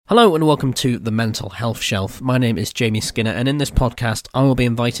Hello and welcome to The Mental Health Shelf. My name is Jamie Skinner, and in this podcast I will be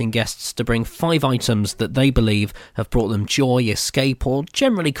inviting guests to bring 5 items that they believe have brought them joy, escape, or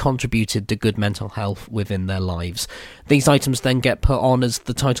generally contributed to good mental health within their lives. These items then get put on, as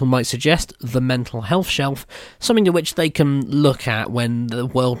the title might suggest, The Mental Health Shelf, something to which they can look at when the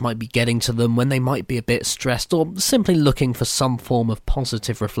world might be getting to them, when they might be a bit stressed, or simply looking for some form of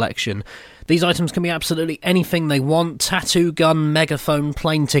positive reflection. These items can be absolutely anything they want: tattoo gun, megaphone,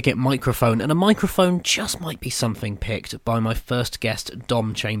 plane ticket, microphone, and a microphone just might be something picked by my first guest,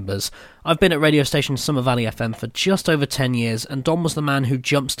 Dom Chambers. I've been at radio station Summer Valley FM for just over 10 years, and Dom was the man who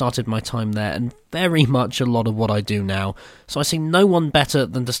jump-started my time there, and very much a lot of what I do now. So I see no one better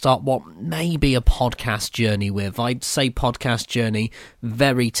than to start what may be a podcast journey with. I'd say podcast journey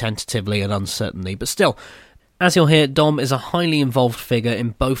very tentatively and uncertainly, but still. As you'll hear, Dom is a highly involved figure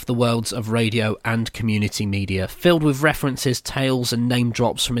in both the worlds of radio and community media, filled with references, tales and name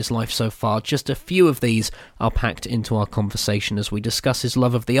drops from his life so far. Just a few of these are packed into our conversation as we discuss his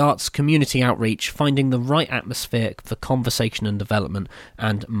love of the arts, community outreach, finding the right atmosphere for conversation and development,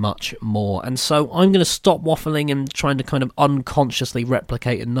 and much more. And so I'm going to stop waffling and trying to kind of unconsciously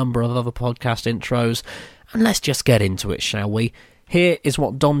replicate a number of other podcast intros, and let's just get into it, shall we? Here is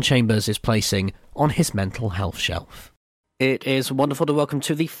what Dom Chambers is placing on his mental health shelf. It is wonderful to welcome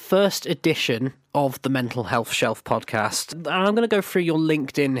to the first edition of the Mental Health Shelf podcast. And I'm going to go through your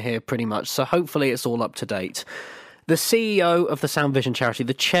LinkedIn here pretty much, so hopefully it's all up to date. The CEO of the Sound Vision charity,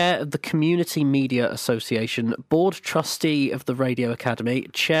 the chair of the Community Media Association, board trustee of the Radio Academy,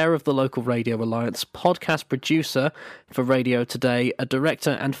 chair of the local Radio Alliance, podcast producer for Radio Today, a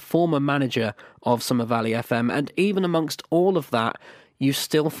director and former manager of Summer Valley FM, and even amongst all of that, you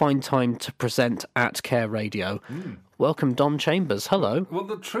still find time to present at Care Radio. Welcome, Dom Chambers. Hello. Well,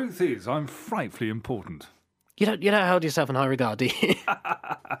 the truth is, I'm frightfully important. You don't hold yourself in high regard, do you?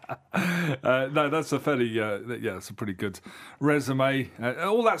 No, that's a fairly, it's a pretty good resume.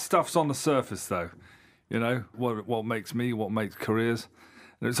 All that stuff's on the surface, though. You know, what makes me, what makes careers.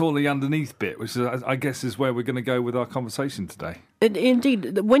 And it's all the underneath bit, which is, I guess is where we're going to go with our conversation today.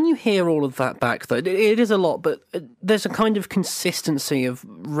 Indeed. When you hear all of that back, though, it is a lot, but there's a kind of consistency of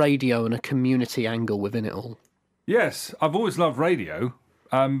radio and a community angle within it all. Yes, I've always loved radio.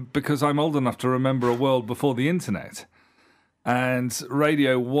 Because I'm old enough to remember a world before the internet. And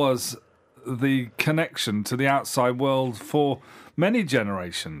radio was the connection to the outside world for many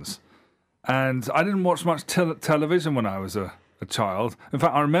generations. And I didn't watch much television when I was a child. In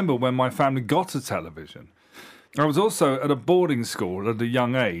fact, I remember when my family got a television. I was also at a boarding school at a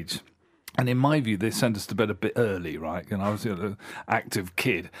young age. And in my view, they sent us to bed a bit early, right? And I was an active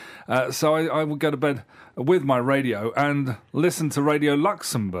kid. So I would go to bed with my radio and listen to Radio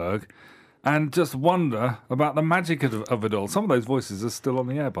Luxembourg and just wonder about the magic of it all. Some of those voices are still on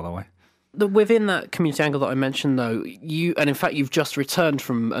the air, by the way. Within that community angle that I mentioned, though, and in fact you've just returned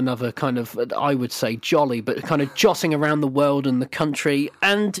from another kind of, I would say, jolly, but kind of jotting around the world and the country,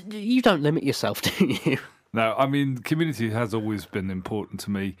 and you don't limit yourself, do you? No, I mean, community has always been important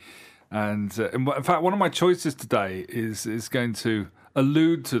to me. And in fact, one of my choices today is going to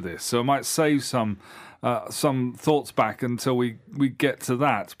allude to this. So I might save some thoughts back until we get to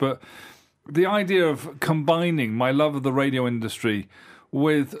that. But the idea of combining my love of the radio industry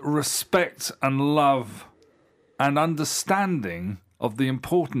with respect and love and understanding of the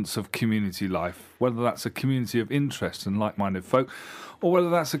importance of community life, whether that's a community of interest and like-minded folk, or whether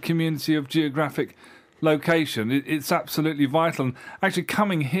that's a community of geographic location, it's absolutely vital. And actually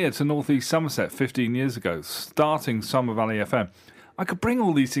coming here to North East Somerset 15 years ago, starting Summer Valley FM, I could bring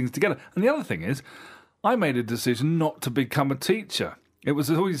all these things together. And the other thing is, I made a decision not to become a teacher. It was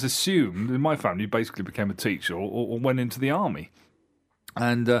always assumed in my family you basically became a teacher or went into the army.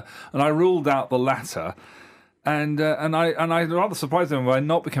 And I ruled out the latter. And I rather surprised them by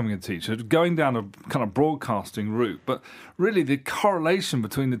not becoming a teacher, going down a kind of broadcasting route. But really, the correlation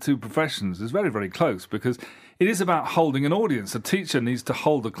between the two professions is very, very close, because it is about holding an audience. A teacher needs to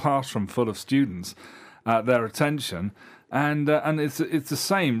hold a classroom full of students, their attention, and it's the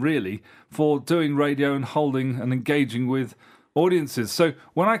same really for doing radio and holding and engaging with audiences. So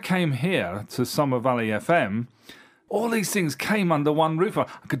when I came here to Summer Valley FM, all these things came under one roof. I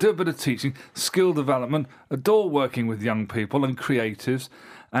could do a bit of teaching, skill development, adore working with young people and creatives,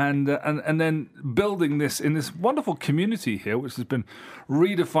 and then building this in this wonderful community here, which has been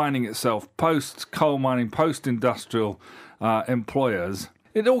redefining itself post-coal mining, post-industrial employers.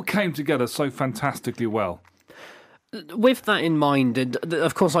 It all came together so fantastically well. With that in mind, and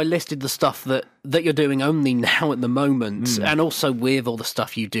of course I listed the stuff that you're doing only now at the moment, and also with all the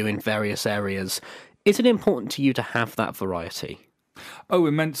stuff you do in various areas. Is it important to you to have that variety? Oh,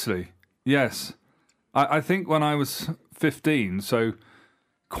 immensely. Yes. I think when I was 15, so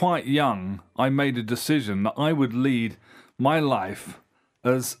quite young, I made a decision that I would lead my life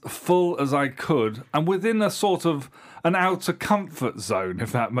as full as I could and within a sort of an outer comfort zone,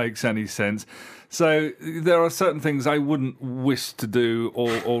 if that makes any sense. So there are certain things I wouldn't wish to do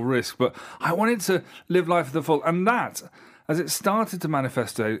or risk, but I wanted to live life to the full. And that, as it started to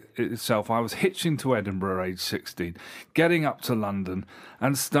manifest itself, I was hitching to Edinburgh age 16, getting up to London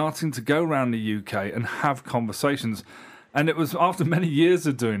and starting to go around the UK and have conversations. And it was after many years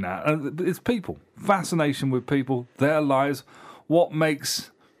of doing that. And it's people, fascination with people, their lives, what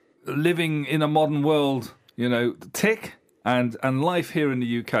makes living in a modern world, tick, and life here in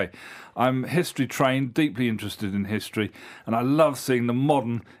the UK. I'm history trained, deeply interested in history, and I love seeing the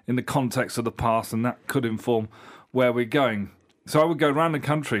modern in the context of the past, and that could inform where we're going. So I would go around the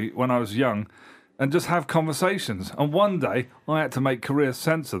country when I was young and just have conversations. And one day I had to make career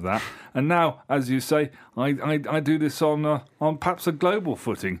sense of that. And now, as you say, I do this on perhaps a global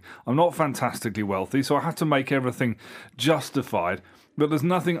footing. I'm not fantastically wealthy, so I have to make everything justified. But there's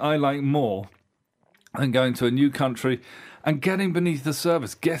nothing I like more than going to a new country and getting beneath the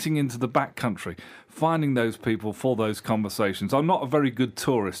surface, getting into the back country, finding those people for those conversations. I'm not a very good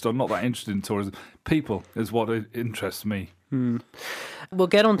tourist. I'm not that interested in tourism. People is what interests me. We'll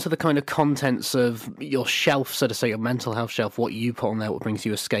get on to the kind of contents of your shelf, so to say, your mental health shelf, what you put on there, what brings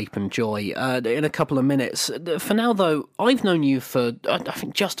you escape and joy, in a couple of minutes. For now, though, I've known you for, I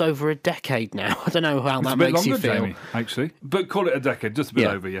think, just over a decade now. I don't know how that makes you feel. Jamie, actually. But call it a decade, just a bit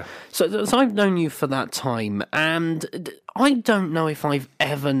over, yeah. So I've known you for that time, and I don't know if I've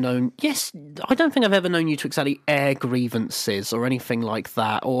ever known... Yes, I don't think I've ever known you to exactly air grievances or anything like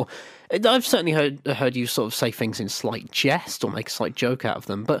that, or... I've certainly heard you sort of say things in slight jest or make a slight joke out of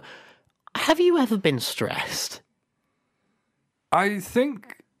them, but have you ever been stressed? I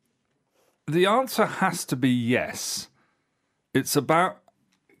think the answer has to be yes. It's about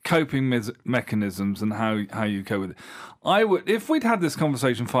coping mechanisms and how you cope with it. If we'd had this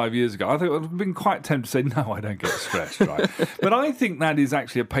conversation 5 years ago, I think I would have been quite tempted to say, no, I don't get stressed, right? But I think that is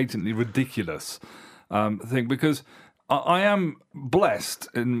actually a patently ridiculous thing, because I am blessed,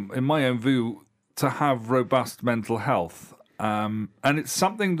 in my own view, to have robust mental health. And it's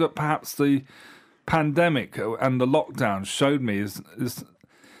something that perhaps the pandemic and the lockdown showed me is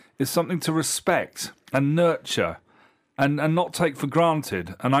something to respect and nurture and not take for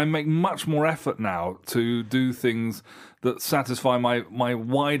granted. And I make much more effort now to do things that satisfy my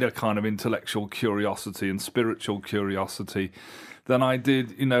wider kind of intellectual curiosity and spiritual curiosity than I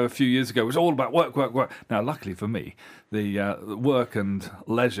did, a few years ago. It was all about work, work, work. Now, luckily for me, the work and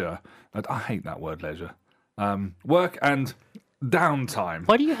leisure, I hate that word leisure, work and downtime.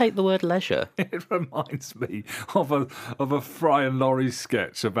 Why do you hate the word leisure? It reminds me of a Fry and Laurie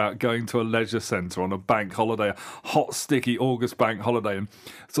sketch about going to a leisure centre on a bank holiday, a hot, sticky August bank holiday, and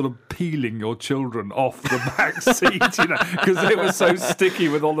sort of peeling your children off the back seat, because they were so sticky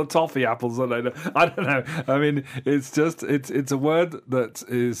with all the toffee apples. I don't know. I mean, it's a word that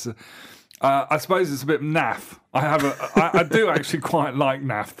is... I suppose it's a bit naff. I do actually quite like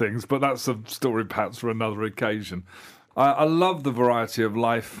naff things, but that's a story perhaps for another occasion. I love the variety of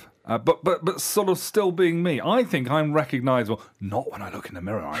life, but sort of still being me. I think I'm recognisable, not when I look in the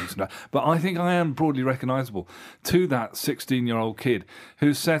mirror, but I think I am broadly recognisable to that 16-year-old kid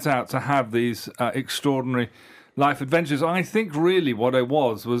who set out to have these extraordinary life adventures. I think really what I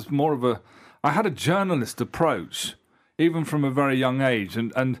was more of I had a journalist approach, even from a very young age.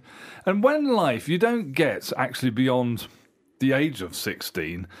 And when life, you don't get actually beyond the age of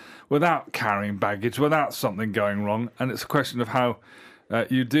 16 without carrying baggage, without something going wrong. And it's a question of how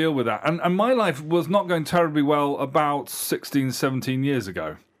you deal with that. And my life was not going terribly well about 16, 17 years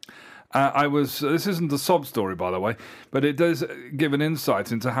ago. This isn't a sob story, by the way, but it does give an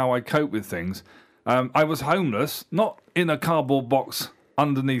insight into how I cope with things. I was homeless, not in a cardboard box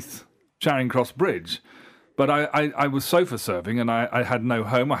underneath Charing Cross Bridge, but I was sofa serving, and I had no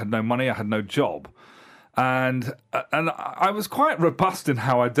home, I had no money, I had no job. And I was quite robust in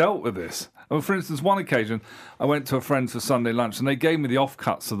how I dealt with this. For instance, one occasion, I went to a friend for Sunday lunch, and they gave me the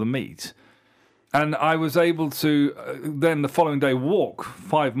offcuts of the meat. And I was able to then the following day walk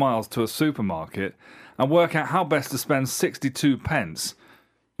 5 miles to a supermarket and work out how best to spend 62 pence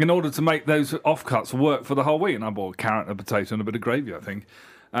in order to make those offcuts work for the whole week. And I bought a carrot, a potato, and a bit of gravy, I think.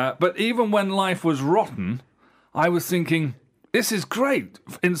 But even when life was rotten, I was thinking, this is great,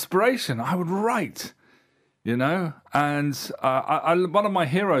 inspiration, I would write. And one of my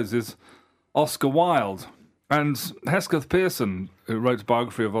heroes is Oscar Wilde. And Hesketh Pearson, who wrote a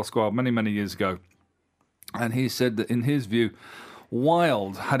biography of Oscar Wilde many, many years ago, and he said that in his view,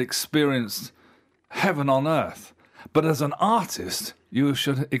 Wilde had experienced heaven on earth. But as an artist, you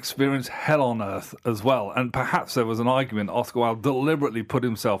should experience hell on earth as well. And perhaps there was an argument Oscar Wilde deliberately put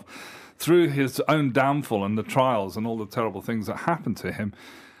himself through his own downfall and the trials and all the terrible things that happened to him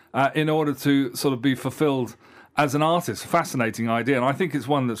in order to sort of be fulfilled as an artist. Fascinating idea, and I think it's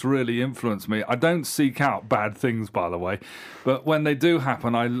one that's really influenced me. I don't seek out bad things, by the way, but when they do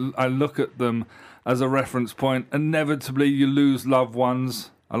happen, I look at them as a reference point. Inevitably, you lose loved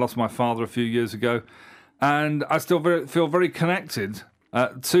ones. I lost my father a few years ago, and I still feel very connected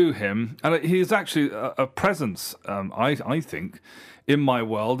to him. And he is actually a presence, I think, in my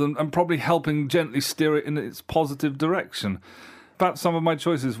world, and probably helping gently steer it in its positive direction. Perhaps some of my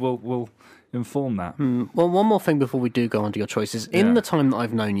choices will inform that. Well, one more thing before we do go on to your choices. In the time that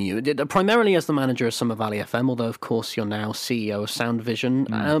I've known you, primarily as the manager of Summer Valley FM, although of course you're now CEO of Sound Vision,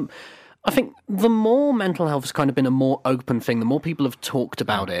 I think the more mental health has kind of been a more open thing, the more people have talked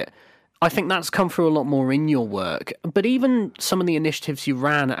about it, I think that's come through a lot more in your work. But even some of the initiatives you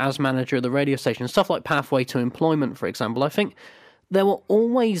ran as manager of the radio station, stuff like Pathway to Employment, for example, I think there were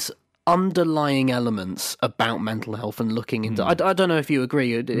always underlying elements about mental health and looking into... I don't know if you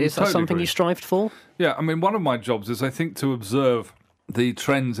agree. Is that something you strived for? Yeah, I mean, one of my jobs is, I think, to observe the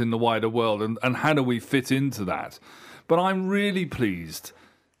trends in the wider world and how do we fit into that. But I'm really pleased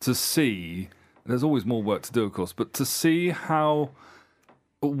to see, there's always more work to do, of course, but to see how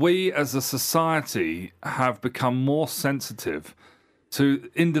we as a society have become more sensitive to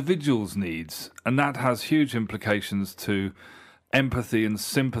individuals' needs, and that has huge implications to empathy and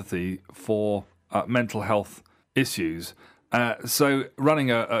sympathy for mental health issues. So running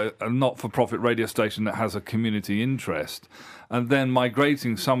a not-for-profit radio station that has a community interest and then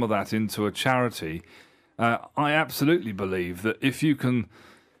migrating some of that into a charity, I absolutely believe that if you can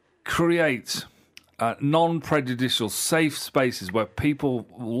create non-prejudicial, safe spaces where people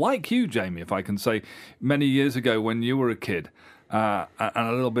like you, Jamie, if I can say, many years ago when you were a kid, and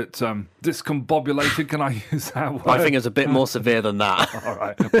a little bit discombobulated, can I use that word? I think it's a bit more severe than that. All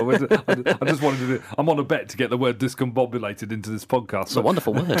right. Well, I just wanted to I'm on a bet to get the word discombobulated into this podcast. It's a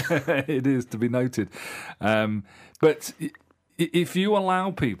wonderful word. It is, to be noted. But if you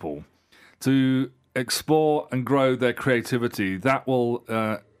allow people to explore and grow their creativity, that will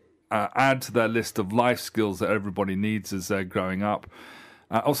add to their list of life skills that everybody needs as they're growing up.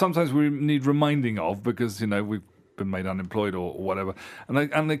 Or sometimes we need reminding of because, we've been made unemployed or whatever,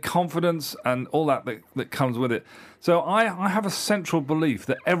 and the confidence and all that comes with it. So I have a central belief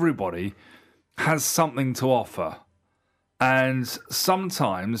that everybody has something to offer, and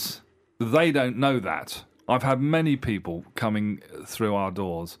sometimes they don't know that. I've had many people coming through our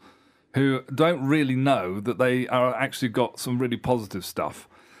doors who don't really know that they are actually got some really positive stuff.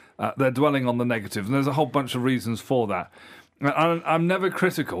 They're dwelling on the negative, and there's a whole bunch of reasons for that. I'm never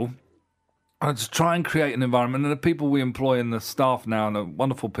critical. I just try and create an environment, and the people we employ in the staff now, and the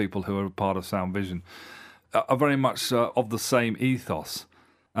wonderful people who are part of Sound Vision, are very much of the same ethos,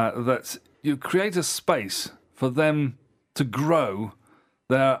 that you create a space for them to grow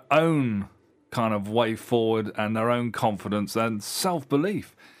their own kind of way forward and their own confidence and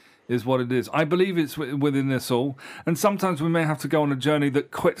self-belief is what it is. I believe it's within us all, and sometimes we may have to go on a journey that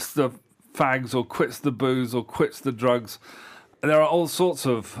quits the fags or quits the booze or quits the drugs. There are all sorts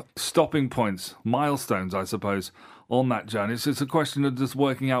of stopping points, milestones, I suppose, on that journey. So it's a question of just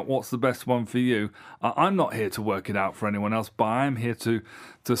working out what's the best one for you. I'm not here to work it out for anyone else, but I am here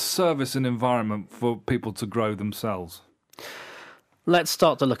to service an environment for people to grow themselves. Let's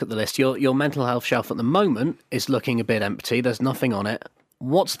start to look at the list. Your mental health shelf at the moment is looking a bit empty. There's nothing on it.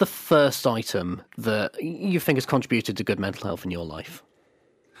 What's the first item that you think has contributed to good mental health in your life?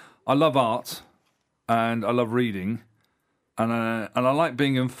 I love art, and I love reading. And I like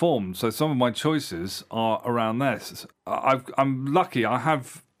being informed, so some of my choices are around this. I'm lucky. I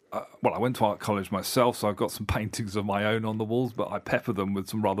have, I went to art college myself, so I've got some paintings of my own on the walls, but I pepper them with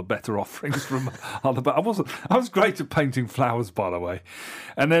some rather better offerings from other. But I was great at painting flowers, by the way.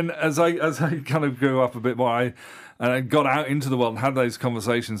 And then as I kind of grew up a bit more, and I got out into the world and had those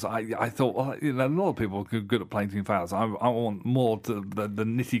conversations, I thought, well, a lot of people are good at painting flowers. I want more to the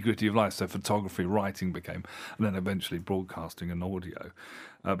nitty-gritty of life. So photography, writing became, and then eventually broadcasting and audio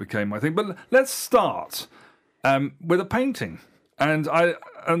became my thing. But let's start with a painting.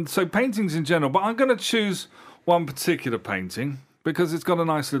 And so paintings in general, but I'm going to choose one particular painting because it's got a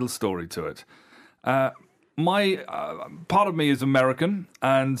nice little story to it. My part of me is American,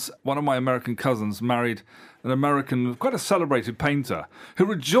 and one of my American cousins married an American, quite a celebrated painter, who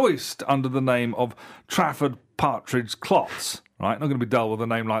rejoiced under the name of Trafford Partridge Klotz. Right, not going to be dull with a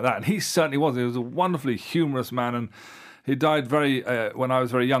name like that. And he certainly was. He was a wonderfully humorous man, He died when I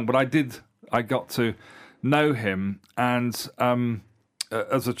was very young, but I got to know him and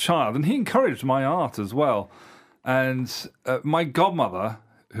as a child, and he encouraged my art as well. And my godmother,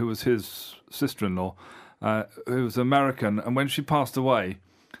 who was his sister-in-law, who was American, and when she passed away,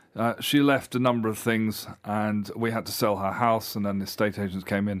 she left a number of things, and we had to sell her house, and then the estate agents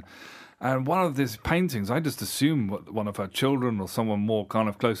came in. And one of these paintings, I just assumed one of her children or someone more kind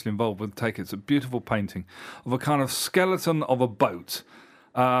of closely involved would take it. It's a beautiful painting of a kind of skeleton of a boat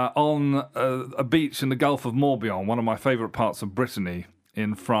on a beach in the Gulf of Morbihan, one of my favourite parts of Brittany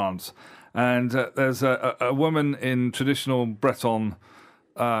in France. And there's a woman in traditional Breton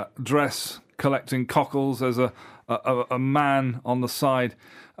dress collecting cockles. There's a man on the side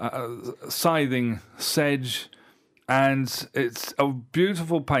scything sedge. And it's a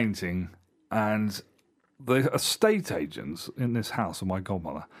beautiful painting. And the estate agents in this house of my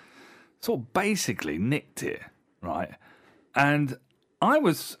godmother sort of basically nicked it, right? And I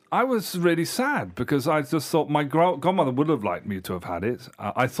was really sad because I just thought my godmother would have liked me to have had it.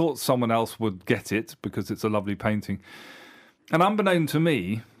 I thought someone else would get it because it's a lovely painting. And unbeknown to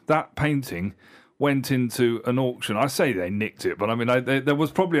me, that painting went into an auction. I say they nicked it, but I mean, there was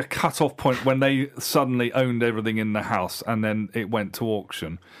probably a cut-off point when they suddenly owned everything in the house and then it went to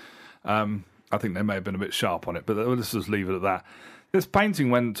auction. I think they may have been a bit sharp on it, but let's just leave it at that. This painting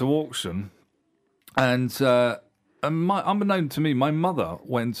went to auction and unbeknown to me, my mother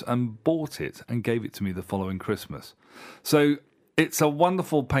went and bought it and gave it to me the following Christmas. So it's a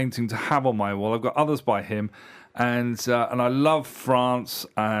wonderful painting to have on my wall. I've got others by him, and I love France,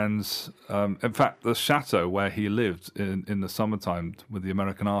 and in fact, the chateau where he lived in the summertime with the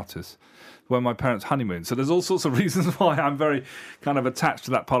American artist, where my parents honeymooned. So there's all sorts of reasons why I'm very kind of attached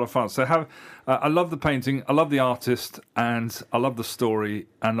to that part of France. So I love the painting, I love the artist, and I love the story,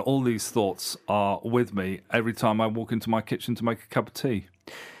 and all these thoughts are with me every time I walk into my kitchen to make a cup of tea.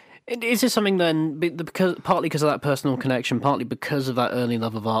 Is this something then, partly because of that personal connection, partly because of that early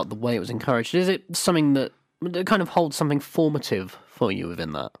love of art, the way it was encouraged, is it something that kind of holds something formative for you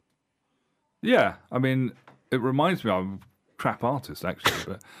within that? Yeah, I mean, it reminds me, I'm a crap artist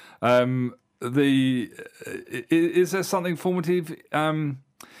actually, but is there something formative?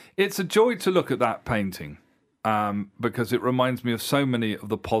 It's a joy to look at that painting because it reminds me of so many of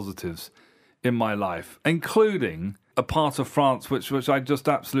the positives in my life, including a part of France which I just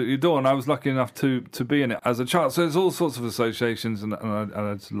absolutely adore, and I was lucky enough to be in it as a child. So there's all sorts of associations, and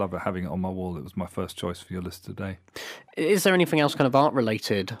I just love having it on my wall. It was my first choice for your list today. Is there anything else kind of art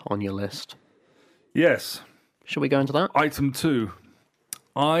related on your list? Yes. Shall we go into that? Item 2.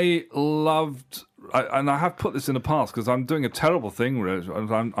 I loved, and I have put this in the past because I'm doing a terrible thing where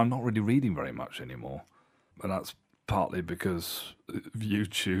I'm not really reading very much anymore, and that's partly because of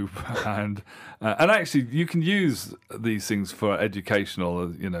YouTube and actually you can use these things for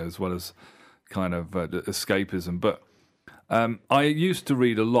educational, as well as kind of escapism. But I used to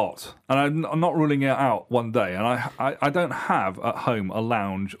read a lot, and I'm not ruling it out one day. And I don't have at home a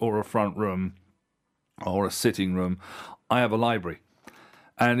lounge or a front room or a sitting room. I have a library,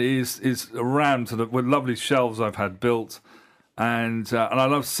 and it is around with lovely shelves I've had built, and I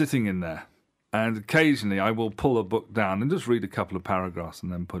love sitting in there. And occasionally I will pull a book down and just read a couple of paragraphs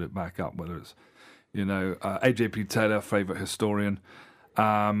and then put it back up, whether it's, A.J.P. Taylor, favourite historian,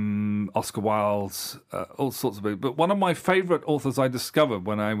 Oscar Wilde, all sorts of books. But one of my favourite authors I discovered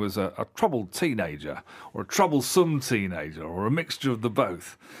when I was a troubled teenager, or a troublesome teenager, or a mixture of the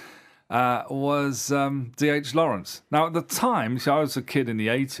both, was D.H. Lawrence. Now, at the time, I was a kid in the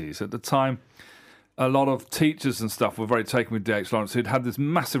 80s, at the time, a lot of teachers and stuff were very taken with D.H. Lawrence, who'd had this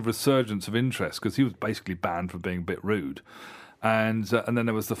massive resurgence of interest because he was basically banned for being a bit rude. And then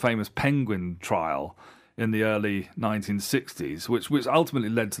there was the famous Penguin trial in the early 1960s, which ultimately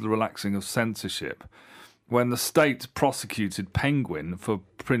led to the relaxing of censorship, when the state prosecuted Penguin for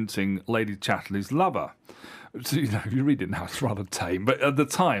printing Lady Chatterley's Lover. So, if you read it now, it's rather tame, but at the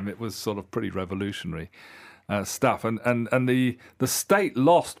time it was sort of pretty revolutionary stuff. And the state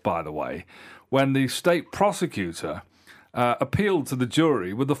lost, by the way, when the state prosecutor appealed to the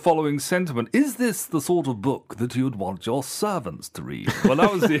jury with the following sentiment: "Is this the sort of book that you'd want your servants to read?" Well,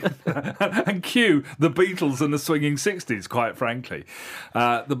 that was and cue the Beatles and the swinging 60s, quite frankly.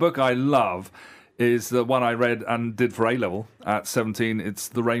 The book I love is the one I read and did for A-level at 17. It's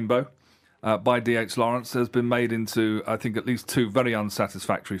The Rainbow by D.H. Lawrence. Has been made into, I think, at least 2 very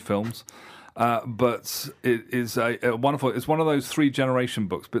unsatisfactory films. But it is a wonderful. It's one of those 3-generation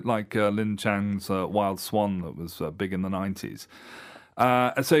books, a bit like Lin Chang's Wild Swan that was big in the 90s.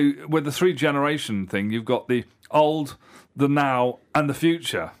 So with the 3-generation thing, you've got the old, the now, and the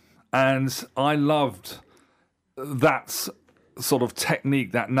future. And I loved that sort of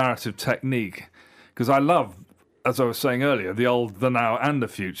technique, that narrative technique, because I love, as I was saying earlier, the old, the now, and the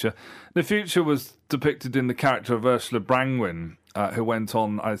future. The future was depicted in the character of Ursula Brangwyn, who went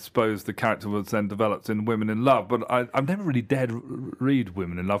on, I suppose the character was then developed in Women in Love, but I've never really dared read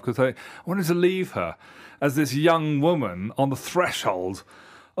Women in Love because I wanted to leave her as this young woman on the threshold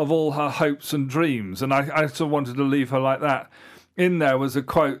of all her hopes and dreams, and I sort of wanted to leave her like that. In there was a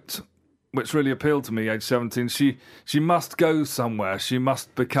quote which really appealed to me, age 17, she must go somewhere, she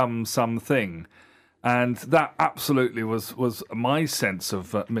must become something. And that absolutely was my sense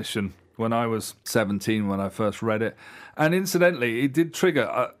of mission when I was 17, when I first read it. And incidentally, it did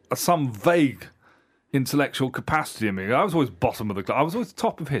trigger some vague intellectual capacity in me. I was always bottom of the class. I was always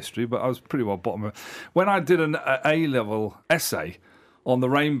top of history, but I was pretty well bottom of it. When I did an A-level essay on the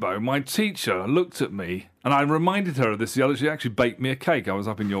rainbow, my teacher looked at me, and I reminded her of this the other. She actually baked me a cake. I was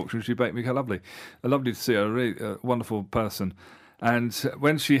up in Yorkshire, and she baked me a cake. Lovely to see her, a really wonderful person. And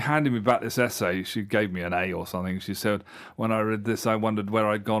when she handed me back this essay, she gave me an A or something. She said, when I read this, I wondered where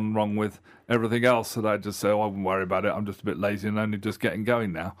I'd gone wrong with everything else. And I'd just say, oh, I wouldn't worry about it. I'm just a bit lazy and only just getting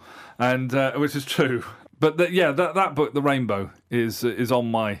going now. And which is true. But that book, The Rainbow, is on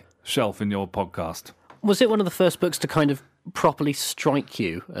my shelf in your podcast. Was it one of the first books to kind of properly strike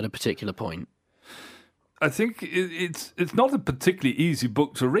you at a particular point? I think it's not a particularly easy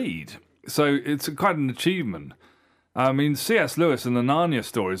book to read. So it's quite an achievement. I mean, C.S. Lewis and the Narnia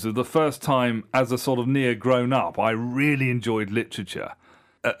stories are the first time, as a sort of near grown-up, I really enjoyed literature.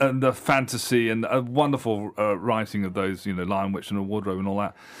 And the fantasy and a wonderful writing of those, Lion, Witch and a Wardrobe and all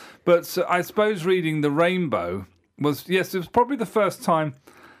that. But I suppose reading The Rainbow it was probably the first time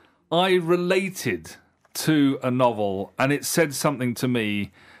I related to a novel and it said something to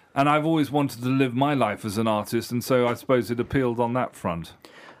me. And I've always wanted to live my life as an artist, and so I suppose it appealed on that front.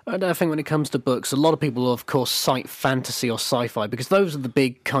 And I think when it comes to books, a lot of people, of course, cite fantasy or sci-fi because those are the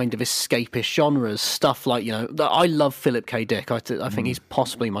big kind of escapist genres. Stuff like, I love Philip K. Dick. I think he's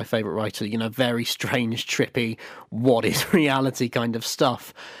possibly my favourite writer. Very strange, trippy, what is reality kind of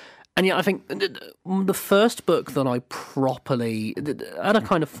stuff. And yet I think the first book that I properly, at a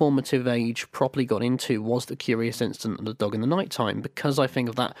kind of formative age, properly got into was The Curious Incident of the Dog in the Nighttime, because I think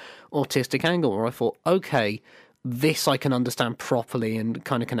of that autistic angle where I thought, okay, this I can understand properly and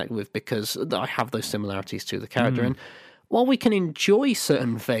kind of connect with because I have those similarities to the character. And while we can enjoy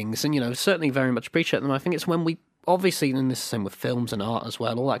certain things and, certainly very much appreciate them, I think it's when we, obviously, and this is the same with films and art as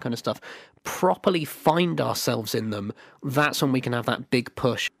well, all that kind of stuff, properly find ourselves in them. That's when we can have that big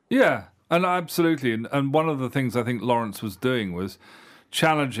push. Yeah, and absolutely. And one of the things I think Lawrence was doing was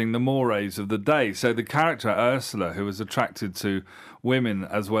challenging the mores of the day. So the character Ursula, who was attracted to women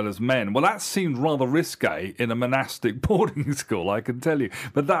as well as men, well, that seemed rather risque in a monastic boarding school, I can tell you.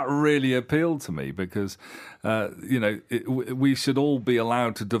 But that really appealed to me because, we should all be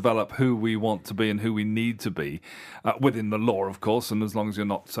allowed to develop who we want to be and who we need to be within the law, of course, and as long as you're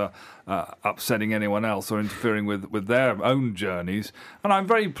not upsetting anyone else or interfering with their own journeys. And I'm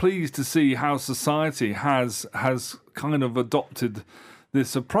very pleased to see how society has kind of adopted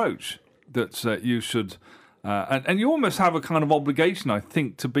this approach that you should, and you almost have a kind of obligation, I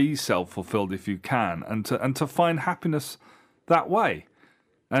think, to be self-fulfilled if you can, and to find happiness that way.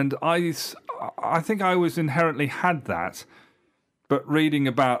 And I think I always inherently had that, but reading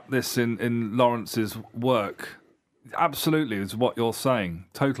about this in Lawrence's work, absolutely is what you're saying,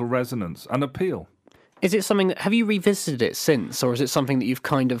 total resonance and appeal. Is it something have you revisited it since, or is it something that you've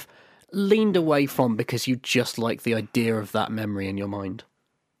kind of leaned away from because you just like the idea of that memory in your mind?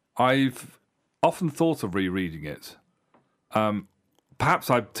 I've often thought of rereading it. Perhaps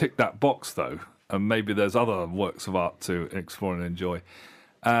I've ticked that box, though, and maybe there's other works of art to explore and enjoy.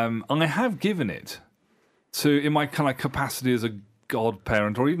 I have given it in my kind of capacity as a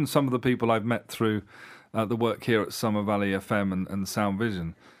godparent, or even some of the people I've met through the work here at Summer Valley FM and Sound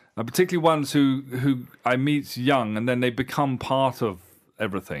Vision, particularly ones who I meet young and then they become part of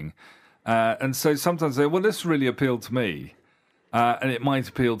everything. And so sometimes they say, well, this really appealed to me, and it might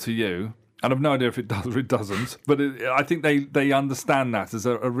appeal to you. And I've no idea if it does or it doesn't, but I think they understand that as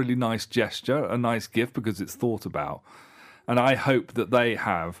a really nice gesture, a nice gift, because it's thought about. And I hope that they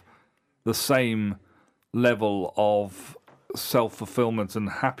have the same level of self-fulfillment and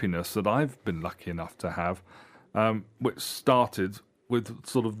happiness that I've been lucky enough to have, which started with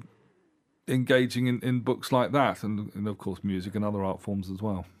sort of engaging in books like that, and of course music and other art forms as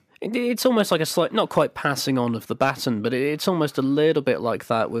well. It's almost like a slight, not quite passing on of the baton, but it's almost a little bit like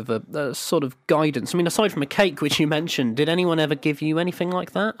that with a sort of guidance. I mean, aside from a cake, which you mentioned, did anyone ever give you anything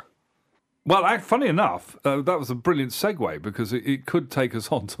like that? Well, funny enough, that was a brilliant segue because it could take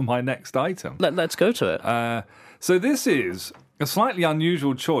us on to my next item. Let's go to it. So this is a slightly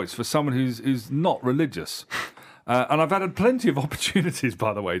unusual choice for someone who's not religious. And I've had plenty of opportunities,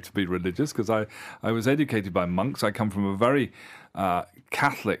 by the way, to be religious because I was educated by monks. I come from a very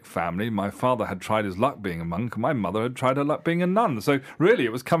Catholic family. My father had tried his luck being a monk, and my mother had tried her luck being a nun. So really,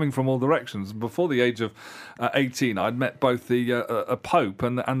 it was coming from all directions. Before the age of 18, I'd met both a Pope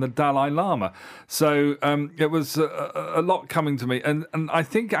and the Dalai Lama. So it was a lot coming to me. And I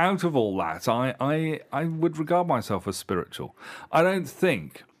think out of all that, I would regard myself as spiritual.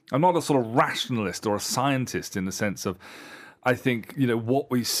 I'm not a sort of rationalist or a scientist in the sense of, I think, what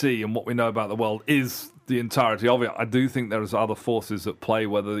we see and what we know about the world is the entirety of it. I do think there's other forces at play,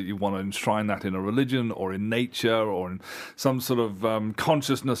 whether you want to enshrine that in a religion or in nature or in some sort of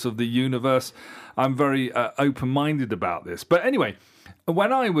consciousness of the universe. I'm very open-minded about this. But anyway,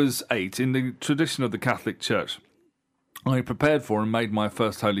 when I was 8, in the tradition of the Catholic Church, I prepared for and made my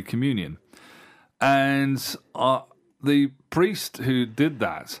first Holy Communion. And the priest who did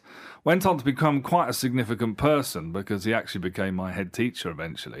that went on to become quite a significant person because he actually became my head teacher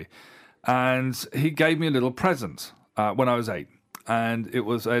eventually. And he gave me a little present when I was 8. And it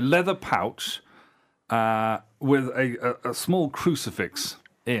was a leather pouch with a small crucifix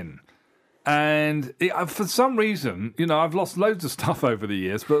in. And for some reason, I've lost loads of stuff over the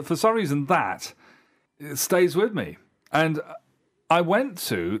years, but for some reason it stays with me. And I went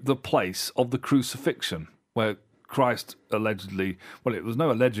to the place of the crucifixion where Christ allegedly, well, it was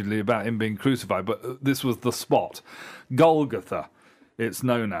no allegedly about him being crucified, but this was the spot. Golgotha, it's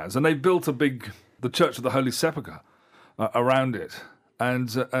known as. And they built the Church of the Holy Sepulchre around it. And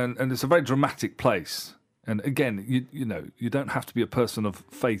it's a very dramatic place. And again, you don't have to be a person of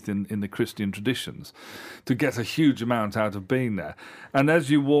faith in the Christian traditions to get a huge amount out of being there. And as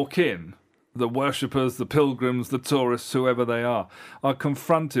you walk in, the worshippers, the pilgrims, the tourists, whoever they are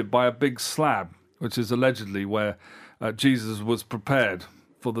confronted by a big slab, which is allegedly where Jesus was prepared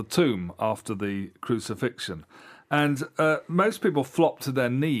for the tomb after the crucifixion. And most people flop to their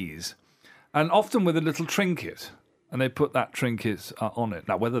knees, and often with a little trinket, and they put that trinket on it.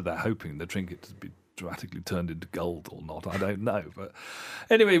 Now, whether they're hoping the trinket to be dramatically turned into gold or not, I don't know. But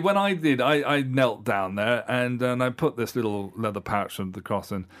anyway, when I did, I knelt down there, and I put this little leather pouch of the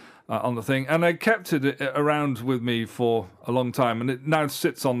cross on the thing, and I kept it around with me for a long time, and it now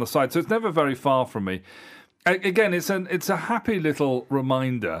sits on the side, so it's never very far from me. Again, it's a happy little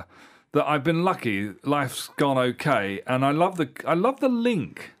reminder that I've been lucky, life's gone okay, and I love the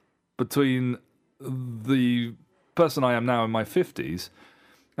link between the person I am now in my 50s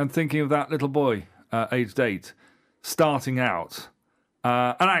and thinking of that little boy, aged 8, starting out,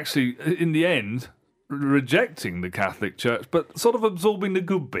 and actually, in the end, rejecting the Catholic Church, but sort of absorbing the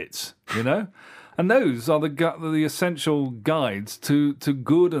good bits, And those are the essential guides to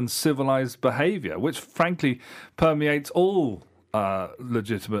good and civilized behaviour, which frankly permeates all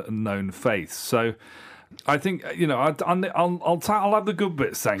legitimate and known faiths. So I think, I'll have the good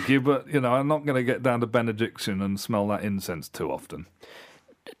bits, thank you, but, I'm not going to get down to benediction and smell that incense too often.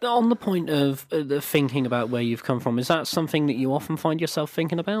 On the point of thinking about where you've come from, is that something that you often find yourself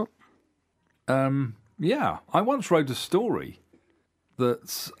thinking about? Yeah, I once wrote a story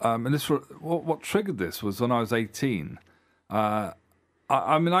that's, and this what triggered this was when I was 18. I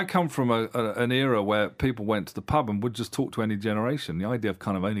come from an era where people went to the pub and would just talk to any generation. The idea of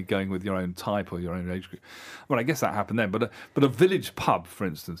kind of only going with your own type or your own age group. Well, I guess that happened then, but a village pub, for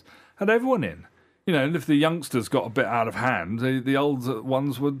instance, had everyone in. And if the youngsters got a bit out of hand, the old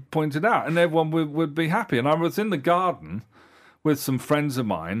ones would point it out, and everyone would be happy. And I was in the garden with some friends of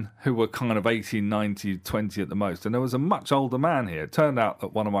mine who were kind of 18, 19, 20 at the most. And there was a much older man here. It turned out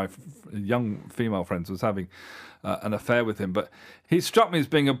that one of my young female friends was having an affair with him. But he struck me as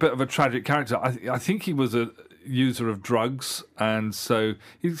being a bit of a tragic character. I think he was a user of drugs. And so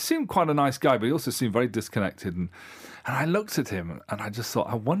he seemed quite a nice guy, but he also seemed very disconnected. And I looked at him and I just thought,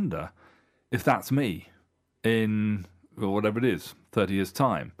 I wonder if that's me in, or whatever it is, 30 years'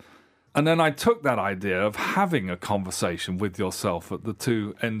 time. And then I took that idea of having a conversation with yourself at the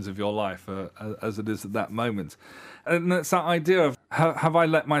two ends of your life, as it is at that moment. And it's that idea of, have I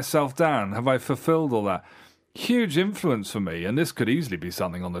let myself down? Have I fulfilled all that? Huge influence for me, and this could easily be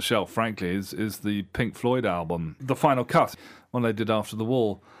something on the shelf, frankly, is the Pink Floyd album, The Final Cut, one they did after the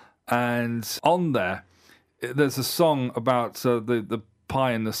wall. And on there's a song about the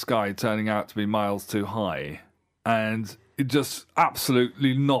pie in the sky turning out to be miles too high. And just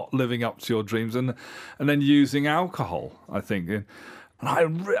absolutely not living up to your dreams, and then using alcohol, I think. And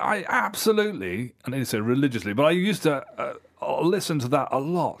I absolutely, and I didn't say religiously, but I used to listen to that a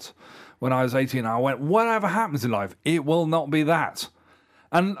lot when I was 18. I went, whatever happens in life, it will not be that.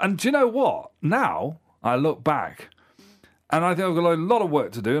 And do you know what? Now I look back and I think I've got a lot of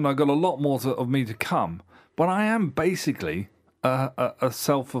work to do and I've got a lot more of me to come. But I am basically a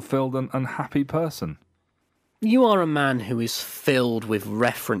self-fulfilled and happy person. You are a man who is filled with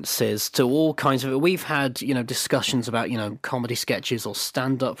references to all kinds of... We've had, discussions about, comedy sketches or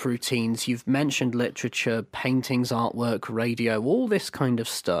stand-up routines. You've mentioned literature, paintings, artwork, radio, all this kind of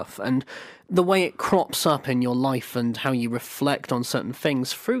stuff. And the way it crops up in your life and how you reflect on certain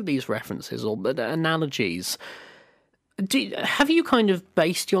things through these references or analogies. Have you kind of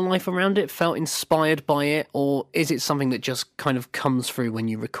based your life around it, felt inspired by it, or is it something that just kind of comes through when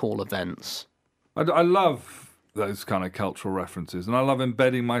you recall events? I love those kind of cultural references, and I love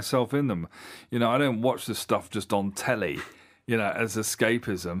embedding myself in them. I don't watch this stuff just on telly, as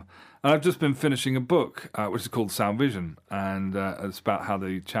escapism. And I've just been finishing a book, which is called Sound Vision, and it's about how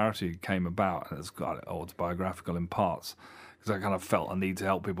the charity came about, and it's got autobiographical in parts, because I kind of felt a need to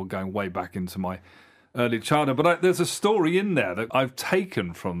help people going way back into my early childhood. But there's a story in there that I've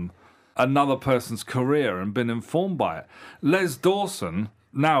taken from another person's career and been informed by it. Les Dawson,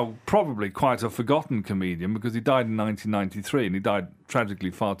 now probably quite a forgotten comedian because he died in 1993 and he died tragically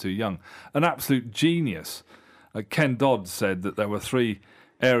far too young. An absolute genius. Ken Dodd said that there were three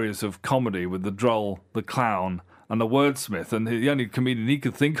areas of comedy with the droll, the clown and the wordsmith, and the only comedian he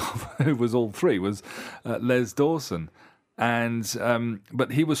could think of who was all three was Les Dawson.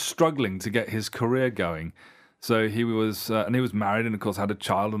 But he was struggling to get his career going. So he was married and of course had a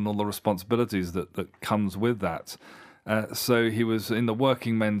child and all the responsibilities that comes with that. So he was in the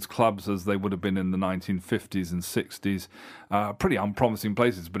working men's clubs as they would have been in the 1950s and 60s, pretty unpromising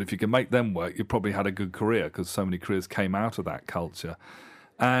places. But if you can make them work, you probably had a good career because so many careers came out of that culture.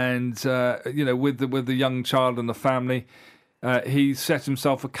 And, with the young child and the family, he set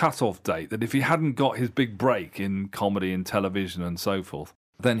himself a cut-off date that if he hadn't got his big break in comedy and television and so forth,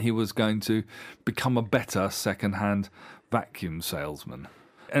 then he was going to become a better second-hand vacuum salesman.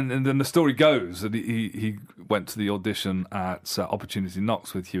 And then the story goes that he went to the audition at Opportunity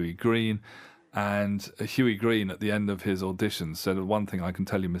Knocks with Hughie Green, and Hughie Green at the end of his audition said, one thing I can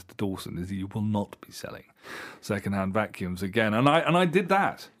tell you, Mr. Dawson, is you will not be selling second-hand vacuums again. And I did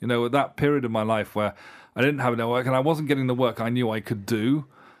that, at that period of my life where I didn't have no work and I wasn't getting the work I knew I could do,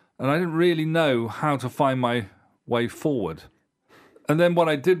 and I didn't really know how to find my way forward. And then what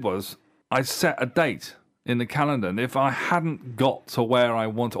I did was I set a date in the calendar, and if I hadn't got to where I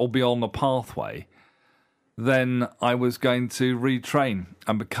want or be on the pathway, then I was going to retrain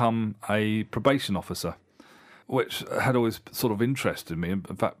and become a probation officer, which had always sort of interested me. In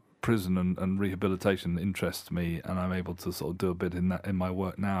fact, prison and rehabilitation interests me, and I'm able to sort of do a bit in that in my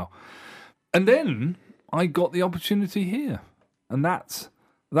work now. And then I got the opportunity here, and that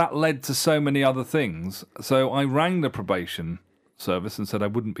led to so many other things. So I rang the probation service and said I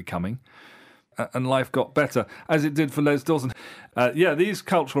wouldn't be coming. And life got better, as it did for Les Dawson. These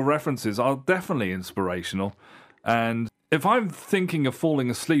cultural references are definitely inspirational. And if I'm thinking of falling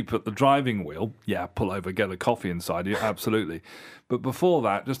asleep at the driving wheel, pull over, get a coffee inside you, absolutely. But before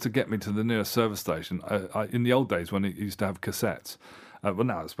that, just to get me to the nearest service station, I in the old days when it used to have cassettes, well,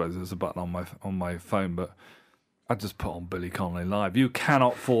 now I suppose there's a button on my phone, but I just put on Billy Connolly Live. You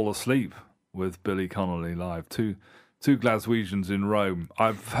cannot fall asleep with Billy Connolly Live. Two Glaswegians in Rome.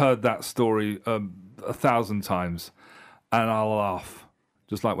 I've heard that story 1,000 times, and I'll laugh.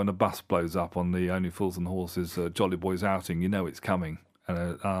 Just like when the bus blows up on the Only Fools and Horses Jolly Boys outing, it's coming.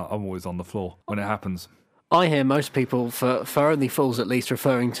 And I'm always on the floor when it happens. I hear most people, for Only Fools at least,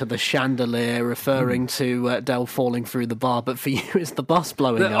 referring to the chandelier, referring to Adele falling through the bar, but for you it's the bus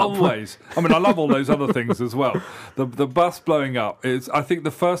blowing up. Always. I mean, I love all those other things as well. The bus blowing up is, I think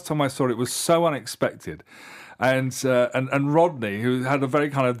the first time I saw it was so unexpected. And Rodney, who had a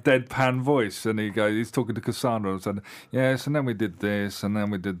very kind of deadpan voice, and he's talking to Cassandra and said, yes, and then we did this, and then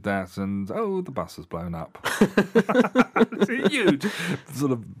we did that, and the bus has blown up. It's a huge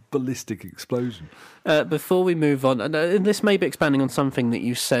sort of ballistic explosion. Before we move on, and this may be expanding on something that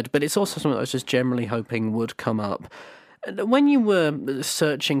you said, but it's also something I was just generally hoping would come up. When you were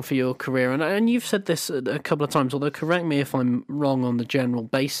searching for your career, and you've said this a couple of times, although correct me if I'm wrong on the general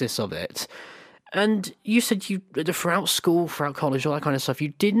basis of it, and you said you, throughout school, throughout college, all that kind of stuff, you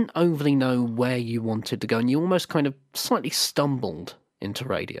didn't overly know where you wanted to go, and you almost kind of slightly stumbled into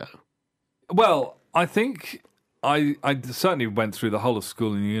radio. Well, I think I certainly went through the whole of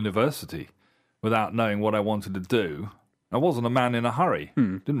school and university without knowing what I wanted to do. I wasn't a man in a hurry.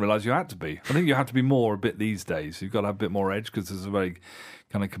 Didn't realise you had to be. I think you have to be more a bit these days. You've got to have a bit more edge because there's a very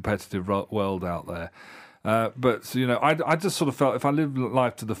kind of competitive world out there. But, I just sort of felt if I lived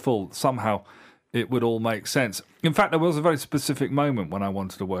life to the full, somehow it would all make sense. In fact, there was a very specific moment when I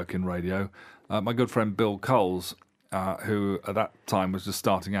wanted to work in radio. My good friend Bill Coles, who at that time was just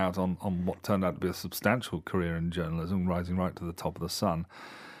starting out on what turned out to be a substantial career in journalism, rising right to the top of the sun.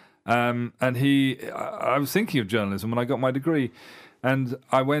 And I was thinking of journalism when I got my degree. And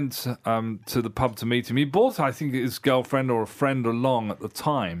I went to the pub to meet him. He brought, I think, his girlfriend or a friend along at the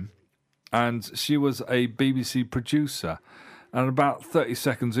time. And she was a BBC producer. And about 30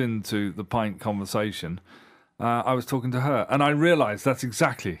 seconds into the pint conversation, I was talking to her. And I realised that's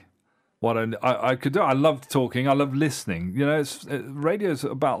exactly what I could do. I loved talking. I loved listening. Radio's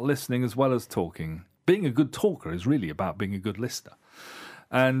about listening as well as talking. Being a good talker is really about being a good listener.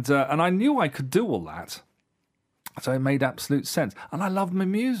 And I knew I could do all that. So it made absolute sense. And I loved my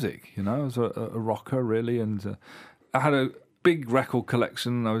music. I was a rocker, really. And I had a big record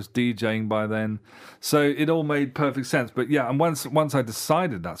collection. I was DJing by then. So it all made perfect sense. But yeah, and once I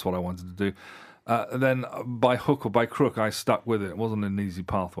decided that's what I wanted to do, then by hook or by crook, I stuck with it. It wasn't an easy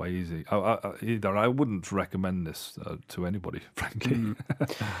pathway either. I wouldn't recommend this to anybody, frankly.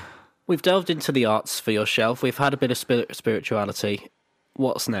 We've delved into the arts for your shelf. We've had a bit of spirituality.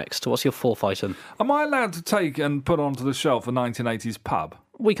 What's next? What's your fourth item? Am I allowed to take and put onto the shelf a 1980s pub?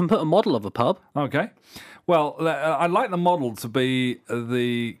 We can put a model of a pub. Okay. Well, I'd like the model to be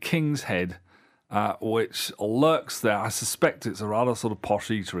the King's Head, which lurks there. I suspect it's a rather sort of posh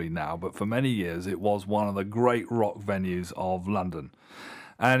eatery now, but for many years it was one of the great rock venues of London.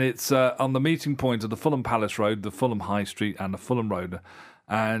 And it's on the meeting point of the Fulham Palace Road, the Fulham High Street and the Fulham Road.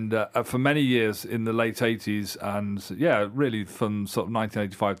 And for many years in the late 80s and, really from sort of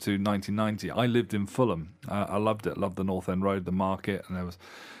 1985 to 1990, I lived in Fulham. I loved it. Loved the North End Road, the market, and there was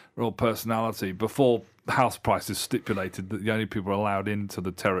real personality. Before house prices stipulated that the only people allowed into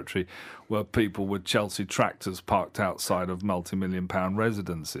the territory were people with Chelsea tractors parked outside of multi-million-pound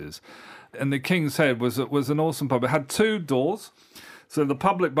residences. And the King's Head was an awesome pub. It had two doors, so the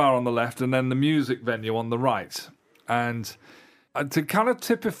public bar on the left and then the music venue on the right. And to kind of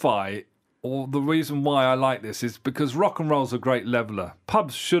typify, or the reason why I like this is because rock and roll's a great leveller.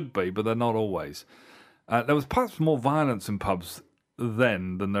 Pubs should be, but they're not always. There was perhaps more violence in pubs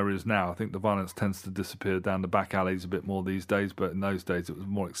then than there is now. I think the violence tends to disappear down the back alleys a bit more these days, but in those days it was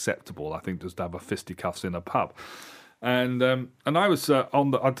more acceptable, I think, just to have a fisticuffs in a pub. And I was I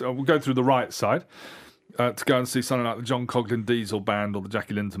would go through the right side to go and see something like the John Coughlin Diesel Band or the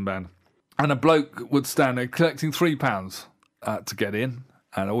Jackie Linton Band. And a bloke would stand there collecting £3 to get in,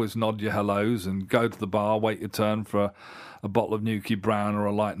 and always nod your hellos and go to the bar, wait your turn for a bottle of Nuki Brown or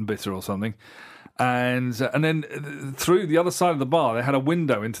a light and bitter or something. And then through the other side of the bar, they had a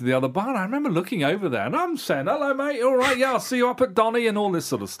window into the other bar. And I remember looking over there, and I'm saying, "Hello, mate. All right, yeah, I'll see you up at Donny," and all this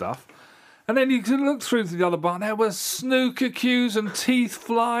sort of stuff. And then you can look through to the other bar, and there were snooker cues and teeth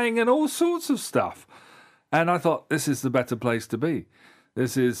flying and all sorts of stuff. And I thought, this is the better place to be.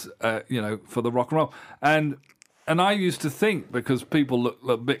 This is, for the rock and roll. And I used to think, because people look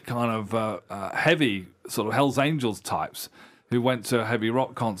a bit kind of heavy, sort of Hells Angels types, who went to heavy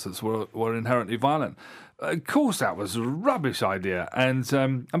rock concerts were inherently violent. Of course, that was a rubbish idea, and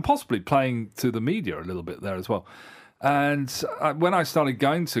possibly playing to the media a little bit there as well. And when I started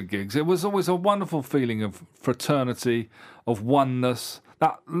going to gigs, it was always a wonderful feeling of fraternity, of oneness,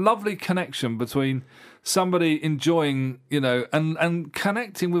 that lovely connection between somebody enjoying, and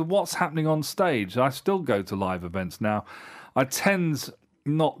connecting with what's happening on stage. I still go to live events now. I tend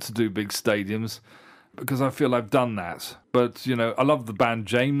not to do big stadiums, because I feel I've done that. But, I love the band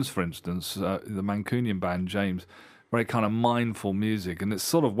James, for instance, the Mancunian band James, very kind of mindful music, and it's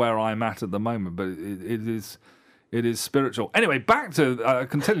sort of where I'm at the moment, but it is spiritual. Anyway, back to, I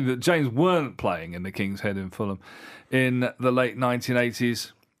can tell you that James weren't playing in the King's Head in Fulham in the late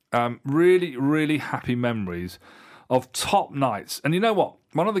 1980s. Really, really happy memories of top nights. And you know what?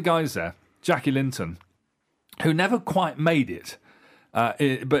 One of the guys there, Jackie Linton, who never quite made it,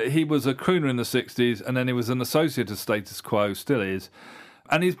 but he was a crooner in the 60s, and then he was an associate of Status Quo, still is.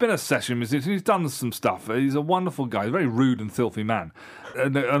 And he's been a session musician. He's done some stuff. He's a wonderful guy, a very rude and filthy man,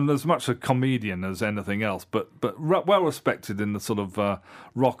 and as much a comedian as anything else, but well respected in the sort of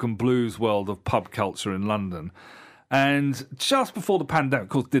rock and blues world of pub culture in London. And just before the pandemic, of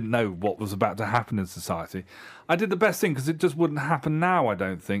course, didn't know what was about to happen in society. I did the best thing, because it just wouldn't happen now, I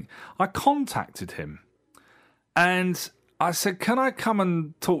don't think. I contacted him, and I said, "Can I come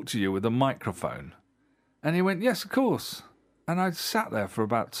and talk to you with a microphone?" And he went, "Yes, of course." And I sat there for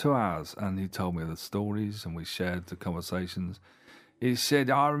about 2 hours, and he told me the stories, and we shared the conversations. He said,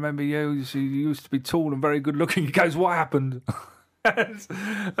 "I remember you. You used to be tall and very good looking." He goes, "What happened?"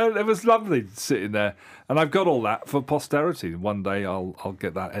 and it was lovely sitting there. And I've got all that for posterity. One day I'll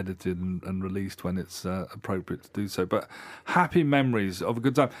get that edited and released when it's appropriate to do so. But happy memories of a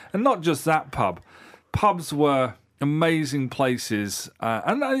good time. And not just that pub. Pubs were amazing places,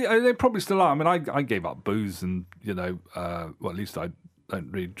 and they probably still are. I mean, I gave up booze, and well, at least I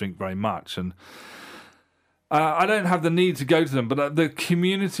don't really drink very much, and I don't have the need to go to them. But the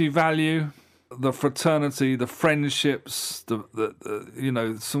community value, the fraternity, the friendships,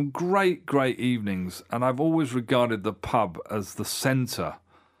 the some great evenings, and I've always regarded the pub as the centre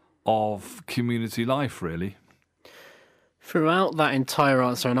of community life, really. Throughout that entire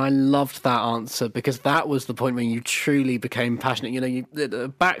answer, and I loved that answer because that was the point when you truly became passionate. You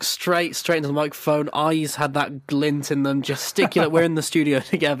back straight into the microphone, eyes had that glint in them, we're in the studio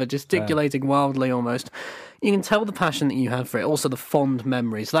together, gesticulating wildly almost. You can tell the passion that you have for it, also the fond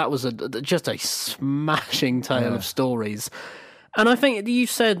memories. That was just a smashing tale of stories. And I think you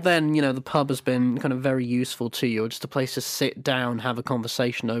said then, the pub has been kind of very useful to you, or just a place to sit down, have a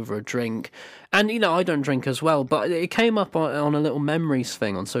conversation over a drink. And, I don't drink as well, but it came up on a little memories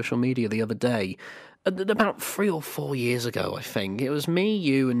thing on social media the other day. About 3 or 4 years ago, I think. It was me,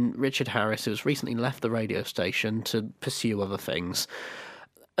 you, and Richard Harris, who has recently left the radio station to pursue other things.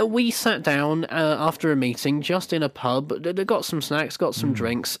 We sat down after a meeting, just in a pub, got some snacks, got some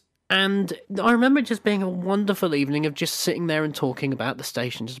drinks. And I remember it just being a wonderful evening of just sitting there and talking about the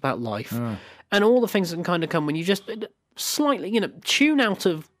station, just about life, and all the things that can kind of come when you just slightly, tune out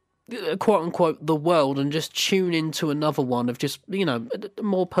of quote unquote the world and just tune into another one of just, a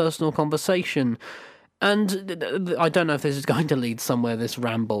more personal conversation. And I don't know if this is going to lead somewhere, this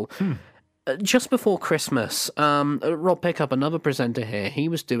ramble. Just before Christmas, Rob Pickup, another presenter here, he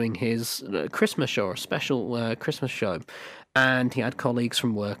was doing his Christmas show, a special Christmas show, and he had colleagues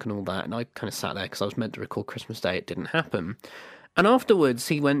from work and all that, and I kind of sat there because I was meant to record Christmas Day. It didn't happen. And afterwards,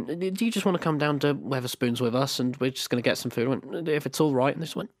 he went, do you just want to come down to Wetherspoons with us, and we're just going to get some food? I went, if it's all right. And they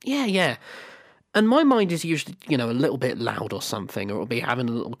just went, yeah. And my mind is usually, a little bit loud or something, or it'll be having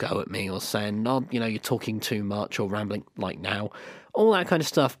a little go at me, or saying, you're talking too much, or rambling like now, all that kind of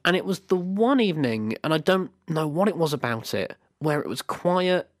stuff. And it was the one evening, and I don't know what it was about it, where it was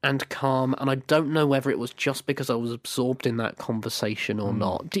quiet and calm, and I don't know whether it was just because I was absorbed in that conversation or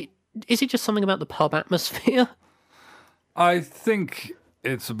not. Is it just something about the pub atmosphere? I think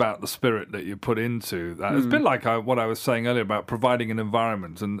it's about the spirit that you put into that. It's a bit like what I was saying earlier about providing an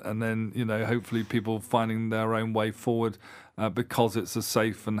environment and then, hopefully people finding their own way forward because it's a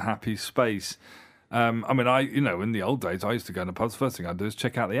safe and happy space. In the old days, I used to go into pubs. First thing I'd do is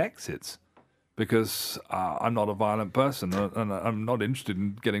check out the exits because I'm not a violent person and I'm not interested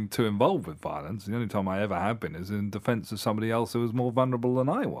in getting too involved with violence. The only time I ever have been is in defence of somebody else who was more vulnerable than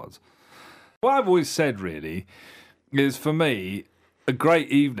I was. What I've always said, really, is for me, a great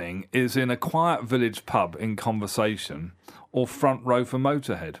evening is in a quiet village pub in conversation or front row for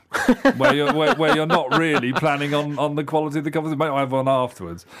Motorhead, where you're not really planning on the quality of the conversation. Might have one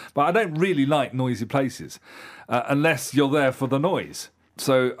afterwards. But I don't really like noisy places unless you're there for the noise.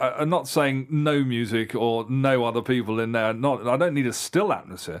 So I'm not saying no music or no other people in there. I don't need a still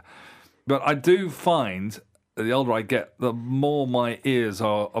atmosphere. But I do find the older I get, the more my ears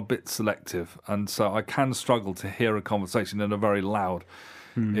are a bit selective. And so I can struggle to hear a conversation in a very loud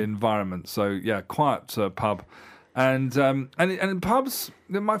environment. So, yeah, quiet pub. And pubs,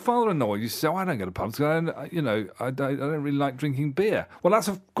 my father-in-law used to say, I don't go to pubs because I don't really like drinking beer. Well, that's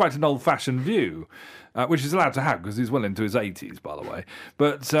quite an old-fashioned view, which he's allowed to have because he's well into his 80s, by the way.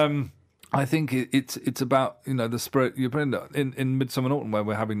 But I think it's about the spirit you put in Midsummer Norton, where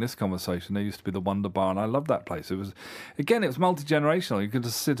we're having this conversation. There used to be the Wonder Bar, and I loved that place. It was multi-generational. You could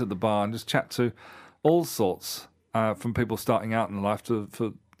just sit at the bar and just chat to all sorts, from people starting out in life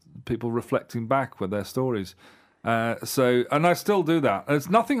for people reflecting back with their stories. And I still do that. There's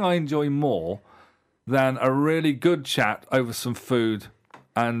nothing I enjoy more than a really good chat over some food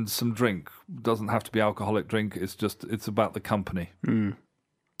and some drink. It doesn't have to be alcoholic drink. It's about the company.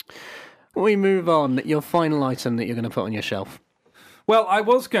 We move on. Your final item that you're going to put on your shelf. Well, I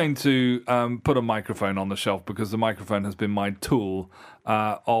was going to put a microphone on the shelf because the microphone has been my tool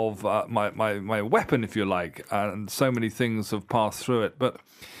of my weapon, if you like, and so many things have passed through it. But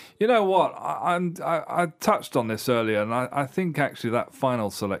you know what? I touched on this earlier, and I think actually that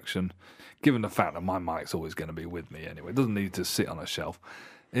final selection, given the fact that my mic's always going to be with me anyway, it doesn't need to sit on a shelf,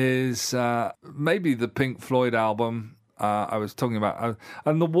 is maybe the Pink Floyd album I was talking about,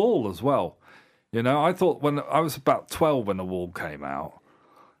 and The Wall as well. I thought when I was about 12 when The Wall came out,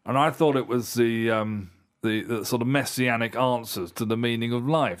 and I thought it was the the sort of messianic answers to the meaning of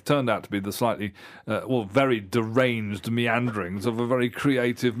life. Turned out to be the slightly, very deranged meanderings of a very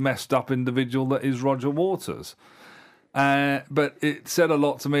creative, messed up individual that is Roger Waters. But it said a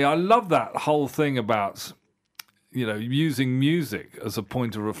lot to me. I love that whole thing about, using music as a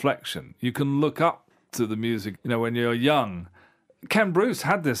point of reflection. You can look up to the music, when you're young. Ken Bruce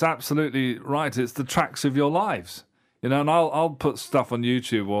had this absolutely right. It's the tracks of your lives, and I'll put stuff on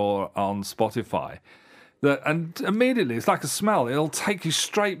YouTube or on Spotify and immediately it's like a smell. It'll take you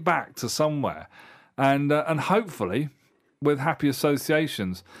straight back to somewhere, and hopefully with happy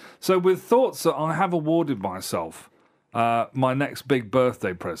associations. So with thoughts that I have awarded myself my next big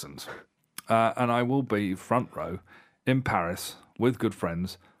birthday present, and I will be front row in Paris with good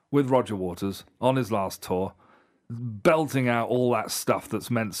friends with Roger Waters on his last tour, belting out all that stuff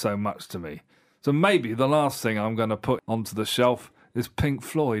that's meant so much to me. So maybe the last thing I'm going to put onto the shelf is Pink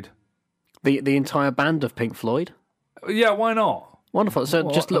Floyd. The entire band of Pink Floyd? Yeah, why not? Wonderful.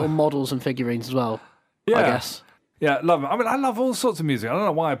 So just little models and figurines as well, yeah. I guess. Yeah, love it. I mean, I love all sorts of music. I don't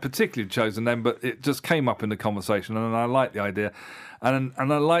know why I particularly chosen them, but it just came up in the conversation, and I like the idea. And I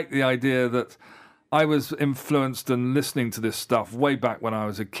like the idea that I was influenced and listening to this stuff way back when I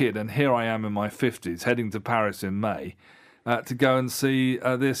was a kid, and here I am in my 50s, heading to Paris in May to go and see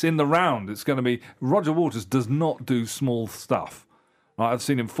this in the round. It's going to be... Roger Waters does not do small stuff. Right, I've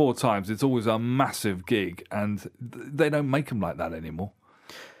seen him 4 times. It's always a massive gig, and they don't make them like that anymore.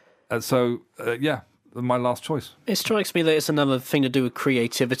 My last choice. It strikes me that it's another thing to do with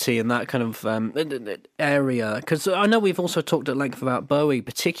creativity and that kind of area. Because I know we've also talked at length about Bowie,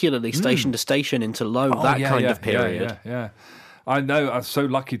 particularly Station to Station into Low, of period. Yeah. I know. I'm so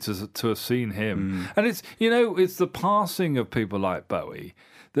lucky to have seen him. And it's the passing of people like Bowie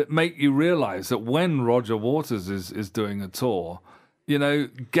that make you realise that when Roger Waters is doing a tour,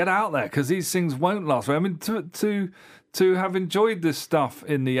 get out there, because these things won't last. I mean, to have enjoyed this stuff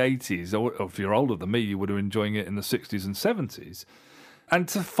in the 80s, or if you're older than me, you would have been enjoying it in the 60s and 70s. And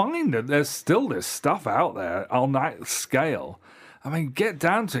to find that there's still this stuff out there on that scale, I mean, get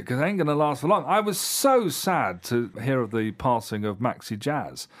down to it, because it ain't going to last for long. I was so sad to hear of the passing of Maxi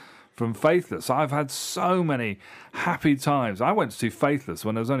Jazz from Faithless. I've had so many happy times. I went to see Faithless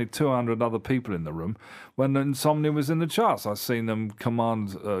when there was only 200 other people in the room, when Insomnia was in the charts. I've seen them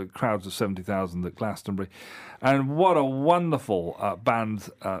command crowds of 70,000 at Glastonbury. And what a wonderful band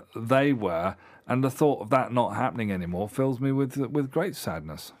they were. And the thought of that not happening anymore fills me with great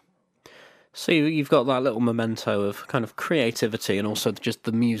sadness. So you've got that little memento of kind of creativity and also just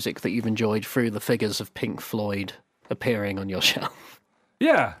the music that you've enjoyed through the figures of Pink Floyd appearing on your shelf.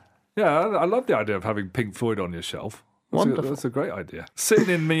 Yeah, I love the idea of having Pink Floyd on your shelf. Wonderful. That's a great idea. Sitting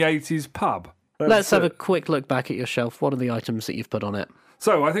in the 80s pub. Let's have a quick look back at your shelf. What are the items that you've put on it?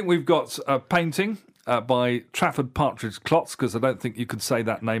 So I think we've got a painting by Trafford Partridge Klotz, because I don't think you could say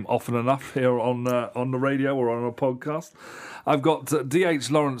that name often enough here on the radio or on a podcast. I've got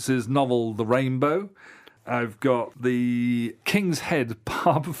D.H. Lawrence's novel The Rainbow. I've got the King's Head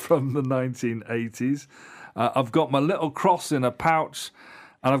pub from the 1980s. I've got my little cross in a pouch,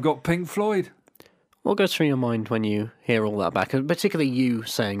 and I've got Pink Floyd. What goes through your mind when you hear all that back, and particularly you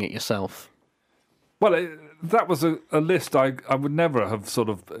saying it yourself? Well, that was a list I would never have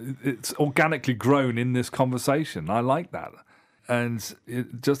it's organically grown in this conversation. I like that. And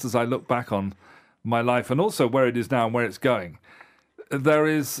just as I look back on my life and also where it is now and where it's going, there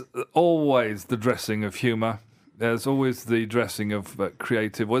is always the dressing of humour. There's always the dressing of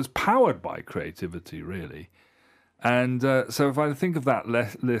creative. Well, it's powered by creativity, really. And so if I think of that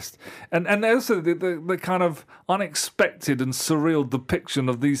list, and also the kind of unexpected and surreal depiction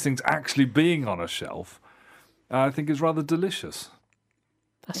of these things actually being on a shelf, I think is rather delicious.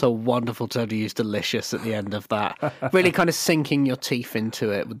 That's a wonderful term to use, delicious, at the end of that. Really kind of sinking your teeth into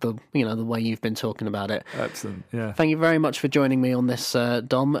it with the way you've been talking about it. Excellent, yeah. Thank you very much for joining me on this,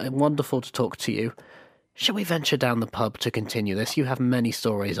 Dom. Wonderful to talk to you. Shall we venture down the pub to continue this? You have many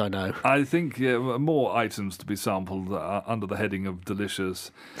stories, I know. I think more items to be sampled under the heading of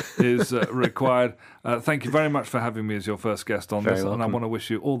delicious is required. Thank you very much for having me as your first guest on this. Welcome. And I want to wish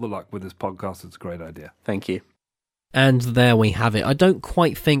you all the luck with this podcast. It's a great idea. Thank you. And there we have it. I don't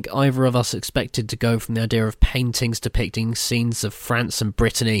quite think either of us expected to go from the idea of paintings depicting scenes of France and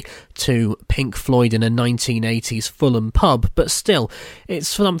Brittany to Pink Floyd in a 1980s Fulham pub, but still, it's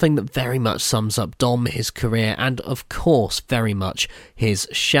something that very much sums up Dom, his career, and of course, very much his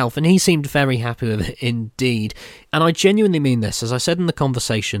shelf, and he seemed very happy with it indeed. And I genuinely mean this. As I said in the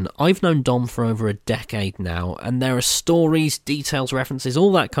conversation, I've known Dom for over a decade now, and there are stories, details, references,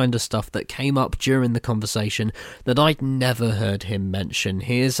 all that kind of stuff that came up during the conversation that I'd never heard him mention.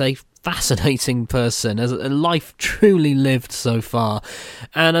 He is a fascinating person, as a life truly lived so far.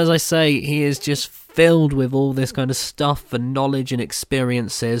 And as I say, he is just filled with all this kind of stuff and knowledge and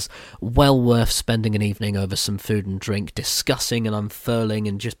experiences, well worth spending an evening over some food and drink, discussing and unfurling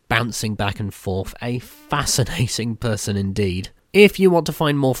and just bouncing back and forth. A fascinating person indeed. If you want to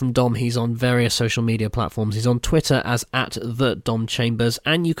find more from Dom, he's on various social media platforms. He's on Twitter as @TheDomChambers,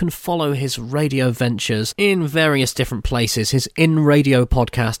 and you can follow his radio ventures in various different places. His In Radio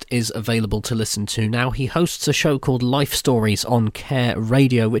podcast is available to listen to now. He hosts a show called Life Stories on Care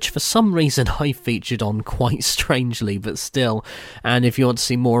Radio, which for some reason I featured on quite strangely, but still. And if you want to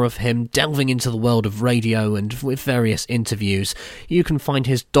see more of him delving into the world of radio and with various interviews, you can find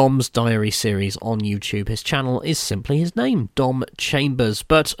his Dom's Diary series on YouTube. His channel is simply his name, Dom Chambers.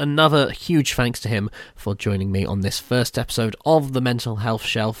 But another huge thanks to him for joining me on this first episode of The Mental Health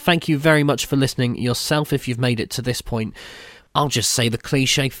Shelf. Thank you very much for listening yourself if you've made it to this point. I'll just say the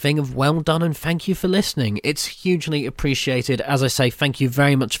cliche thing of well done and thank you for listening. It's hugely appreciated. As I say, thank you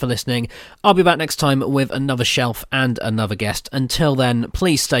very much for listening. I'll be back next time with another shelf and another guest. Until then,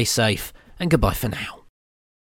 please stay safe and goodbye for now.